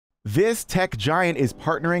This tech giant is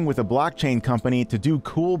partnering with a blockchain company to do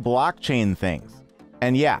cool blockchain things.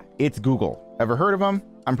 And yeah, it's Google. Ever heard of them?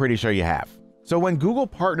 I'm pretty sure you have. So when Google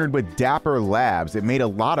partnered with Dapper Labs, it made a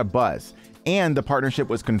lot of buzz, and the partnership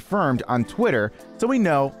was confirmed on Twitter, so we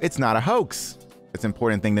know it's not a hoax. It's an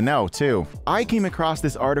important thing to know, too. I came across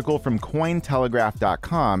this article from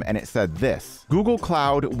Cointelegraph.com, and it said this: Google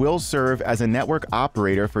Cloud will serve as a network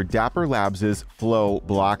operator for Dapper Labs' Flow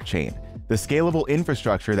blockchain, the scalable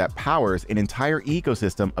infrastructure that powers an entire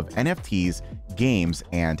ecosystem of NFTs, games,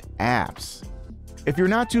 and apps. If you're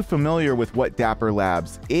not too familiar with what Dapper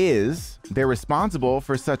Labs is, they're responsible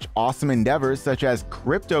for such awesome endeavors such as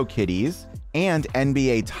CryptoKitties and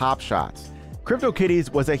NBA Top Shots.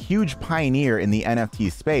 CryptoKitties was a huge pioneer in the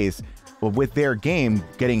NFT space, with their game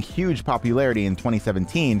getting huge popularity in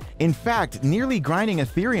 2017. In fact, nearly grinding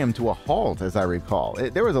Ethereum to a halt, as I recall.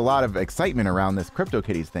 There was a lot of excitement around this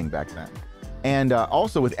CryptoKitties thing back then. And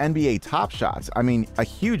also with NBA Top Shots, I mean, a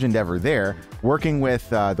huge endeavor there, working with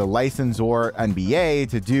the licensor NBA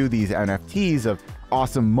to do these NFTs of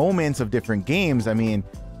awesome moments of different games. I mean,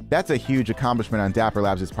 that's a huge accomplishment on Dapper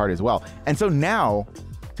Labs' part as well. And so now,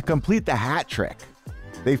 to complete the hat trick,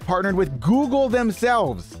 they've partnered with Google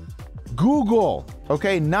themselves. Google,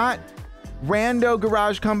 okay, not rando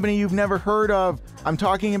garage company you've never heard of. I'm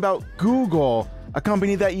talking about Google, a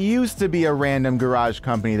company that used to be a random garage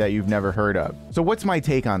company that you've never heard of. So what's my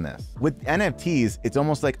take on this? With NFTs, it's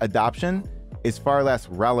almost like adoption is far less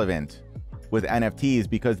relevant with NFTs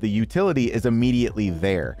because the utility is immediately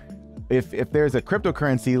there. If there's a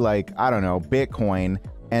cryptocurrency like, I don't know, Bitcoin,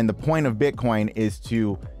 and the point of Bitcoin is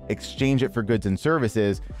to exchange it for goods and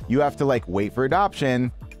services, you have to like wait for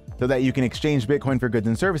adoption so that you can exchange Bitcoin for goods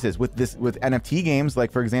and services. With NFT games,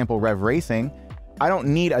 like for example, Rev Racing, I don't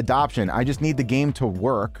need adoption. I just need the game to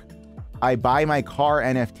work. I buy my car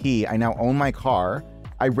NFT. I now own my car.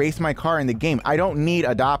 I race my car in the game. I don't need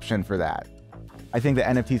adoption for that. I think that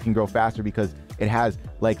NFTs can grow faster because it has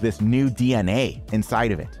like this new DNA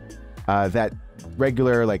inside of it that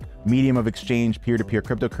regular like medium of exchange peer-to-peer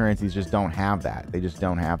cryptocurrencies just don't have that. They just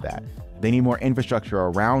don't have that. They need more infrastructure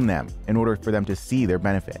around them in order for them to see their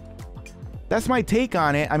benefit. That's my take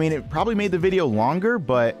on it. I mean, it probably made the video longer,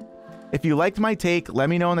 but if you liked my take, let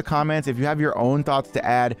me know in the comments. If you have your own thoughts to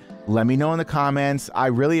add, let me know in the comments. I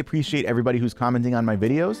really appreciate everybody who's commenting on my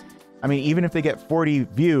videos. I mean, even if they get 40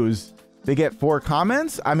 views, they get 4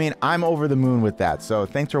 comments. I mean, I'm over the moon with that. So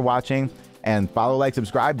thanks for watching, and follow, like,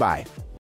 subscribe, bye.